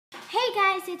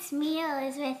Hey guys, it's me,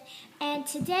 Elizabeth, and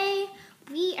today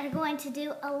we are going to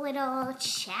do a little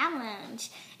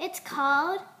challenge. It's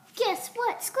called Guess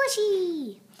What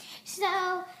Squishy.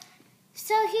 So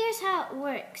here's how it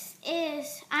works.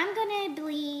 I'm going to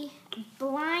be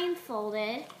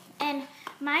blindfolded, and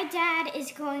my dad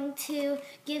is going to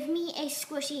give me a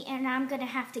squishy, and I'm going to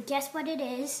have to guess what it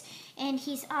is, and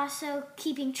he's also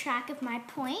keeping track of my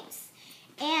points.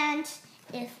 And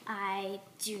if I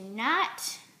do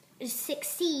not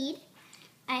succeed,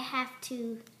 I have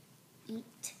to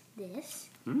eat this.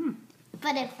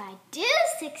 But if I do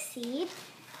succeed,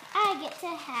 I get to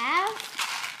have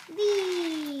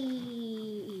these.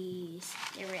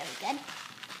 They're really good.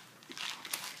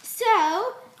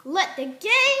 So, let the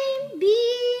game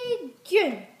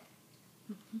begin.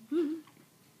 All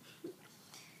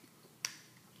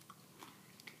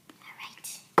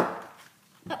right.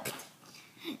 Oh,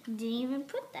 didn't even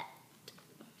put that.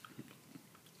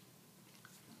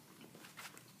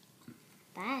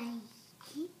 Bye.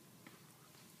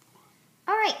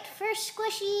 All right, first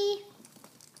squishy.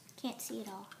 Can't see it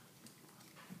all.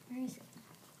 Where is it?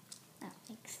 Oh,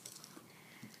 thanks.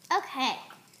 Okay.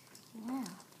 Wow.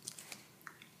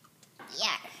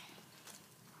 Yeah.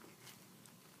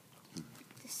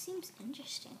 This seems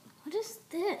interesting. What is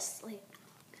this? Like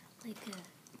a...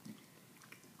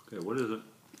 Okay, what is it?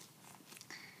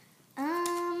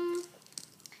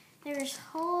 There's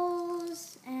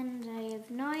holes, and I have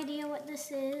no idea what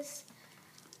this is.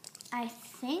 I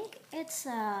think it's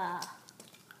a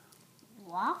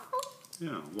waffle?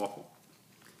 Yeah, waffle.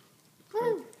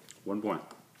 Woo! 1 point.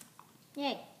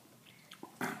 Yay.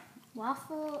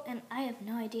 Waffle, and I have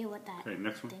no idea what that Okay,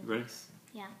 next one. thing Ready? is.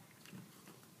 Yeah.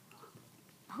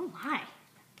 Oh my.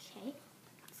 Okay.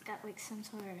 It's got like some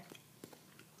sort of...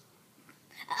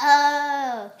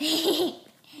 Oh!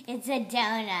 It's a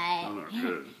donut. Oh, no,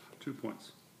 good. 2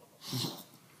 points.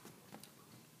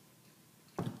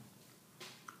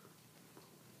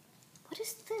 What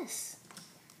is this?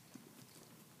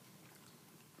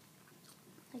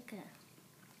 Like a...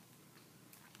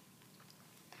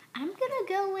 I'm gonna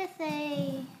go with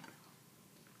a...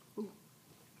 Ooh.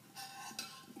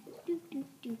 Doop, doop,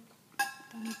 doop.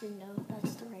 Don't even know if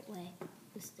that's the right way.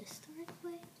 Is this the right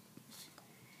way?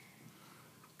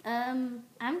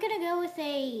 I'm gonna go with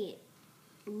a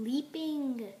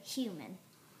leaping human.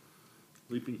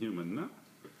 Leaping human, no.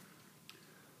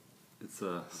 It's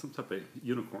some type of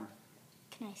unicorn.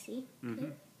 Can I see?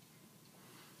 Mm-hmm.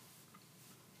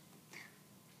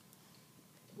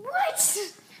 What?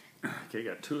 Okay, you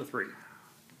got 2 or 3.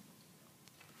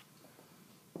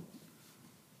 All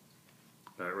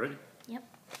right, ready? Yep.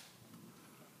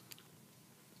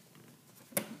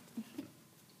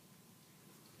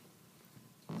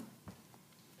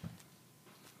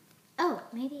 Oh,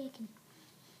 maybe I can...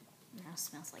 No, it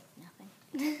smells like nothing.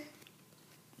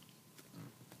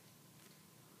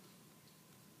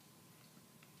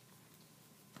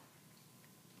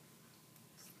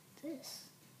 What's this?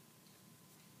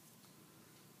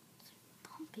 It's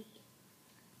bumpy.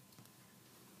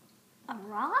 A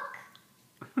rock?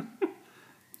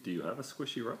 Do you have a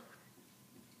squishy rock?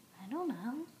 I don't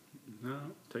know. No,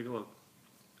 take a look.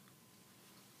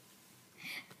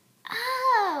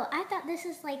 Oh, I thought this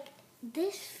is like...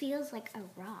 This feels like a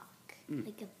rock.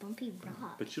 Like a bumpy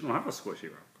rock. But you don't have a squishy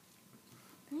rock.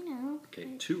 I know.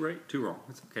 Okay, 2 right, 2 wrong.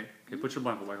 It's okay. Okay, put your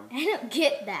blindfold back on. I don't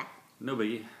get that. No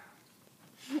biggie.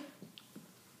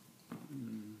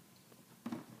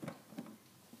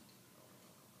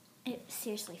 It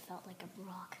seriously felt like a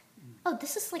rock. Oh,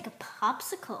 this is like a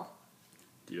popsicle.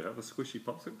 Do you have a squishy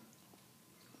popsicle?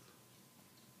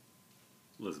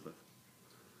 Elizabeth,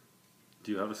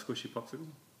 do you have a squishy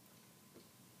popsicle?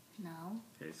 No.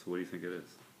 Okay, so what do you think it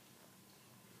is?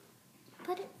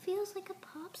 But it feels like a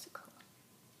popsicle.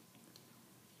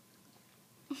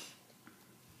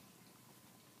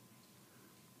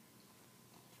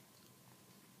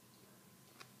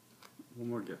 One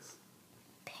more guess.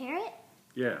 Parrot?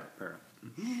 Yeah, parrot.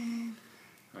 Mm-hmm.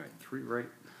 All right, 3 right,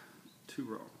 2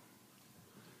 wrong.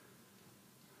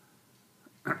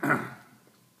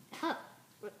 Oh,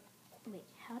 wait,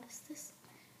 how does this...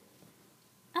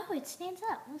 Oh, it stands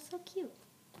up. That's so cute.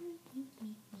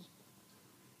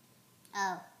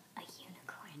 Oh, a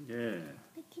unicorn. Yeah,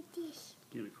 Look at this.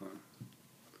 unicorn.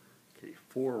 Okay,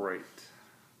 4 right.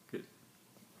 Good.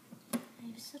 I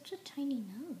have such a tiny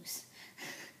nose.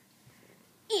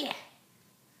 Yeah.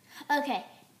 Okay,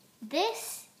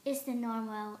 this is the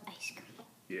normal ice cream.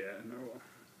 Yeah, no.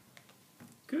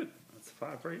 Good. That's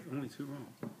 5 right, only 2 wrong.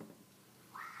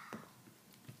 Wow.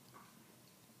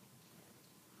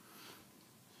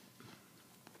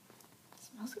 It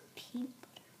smells like peanut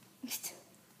butter.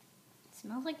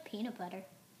 smells like peanut butter.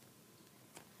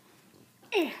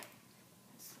 Ugh.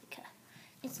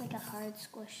 It's like a hard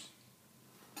squish.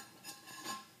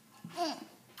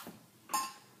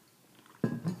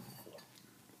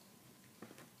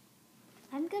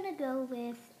 I'm gonna go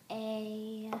with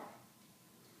a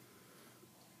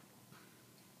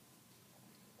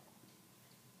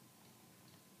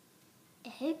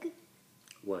egg.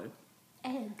 What?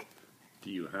 Egg. Do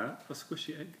you have a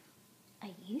squishy egg? I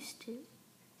used to.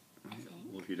 I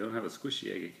think. Well, if you don't have a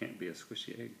squishy egg, it can't be a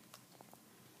squishy egg.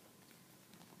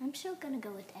 I'm still gonna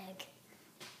go with egg.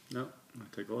 No, I'll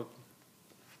take a look.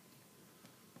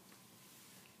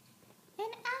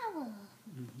 An owl.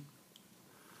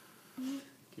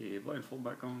 Okay, blindfold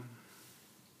back on.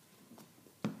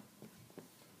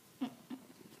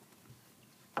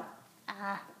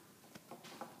 Ah.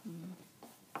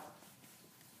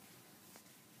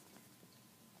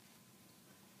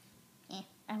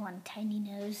 I want a tiny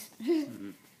nose. Feels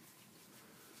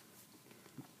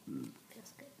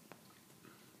good.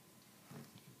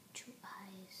 2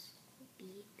 eyes, a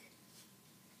beak.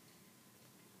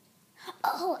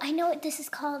 Oh, I know what this is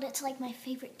called. It's like my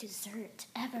favorite dessert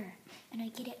ever. And I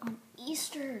get it on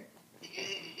Easter.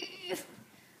 It's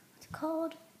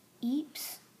called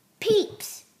Eeps.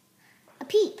 Peeps. A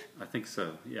peep. I think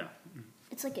so, yeah.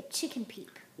 It's like a chicken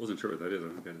peep. Wasn't sure what that is. I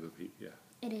think that is a peep, yeah.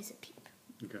 It is a peep.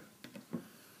 Okay.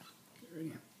 Get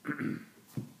ready.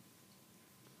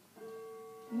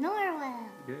 Norwell.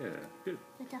 Yeah, good.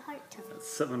 With a heart tongue. That's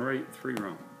 7 right, 3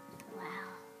 wrong. Wow.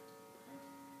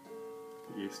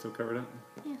 You still covered up?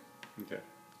 Yeah. Okay.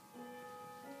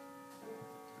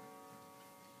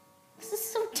 This is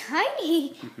so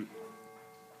tiny.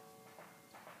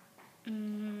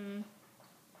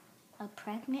 A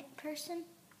pregnant person?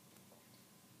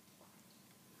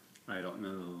 I don't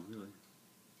know, really.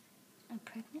 A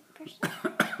pregnant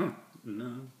person?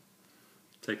 No.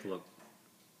 Take a look.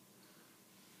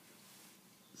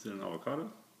 Is it an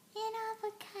avocado? An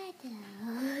avocado.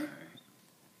 Alright.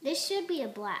 This should be a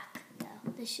black,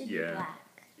 though. This should be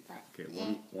black. But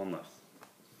Okay, one left.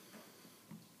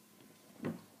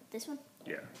 this one?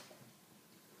 Yeah.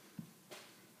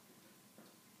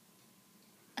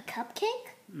 A cupcake?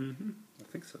 I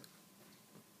think so.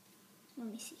 Let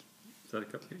me see. Is that a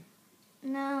cupcake?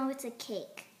 No, it's a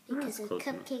cake. Because a close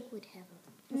cupcake enough. would have a...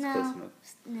 That's no. close enough.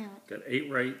 No. Got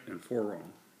 8 right and 4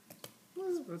 wrong.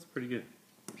 That's pretty good.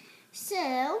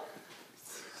 So,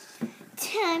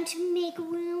 time to make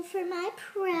room for my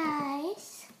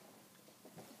prize.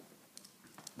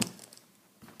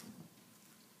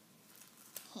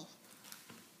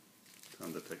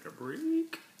 Time to take a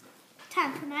break.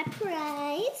 Time for my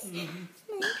prize. My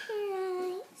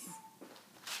prize.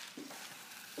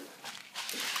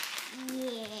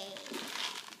 Yay.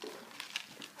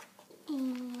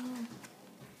 And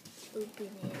open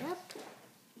it up.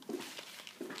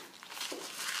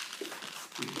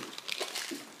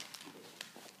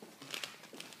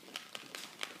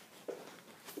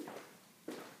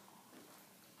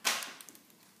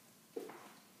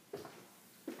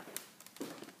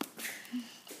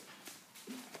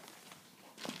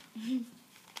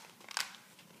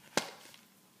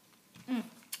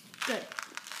 Good.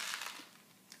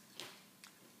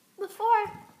 Before.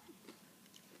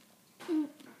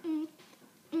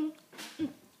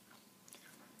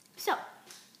 So,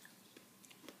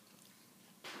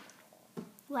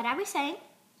 what are we saying?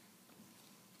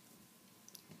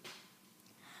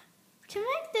 To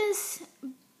make this,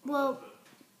 well,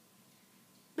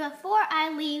 before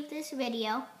I leave this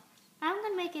video, I'm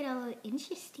going to make it a little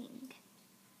interesting.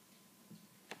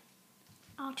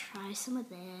 I'll try some of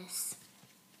this.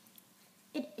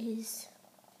 It is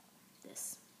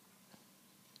this.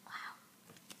 Wow.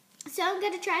 So I'm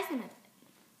going to try some of it.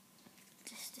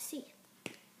 Just to see.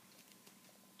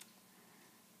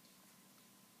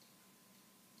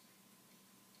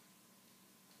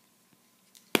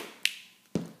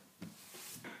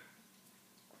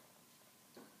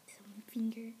 Some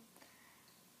finger.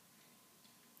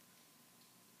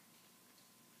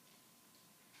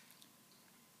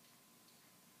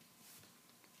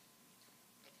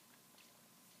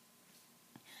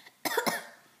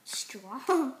 Strong.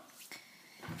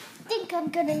 I think I'm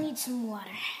gonna need some water.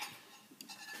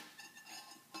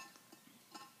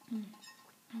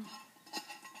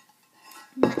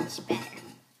 Much better.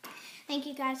 Thank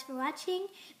you guys for watching.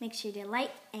 Make sure to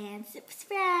like and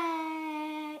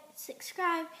subscribe.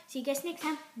 See you guys next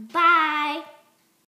time. Bye.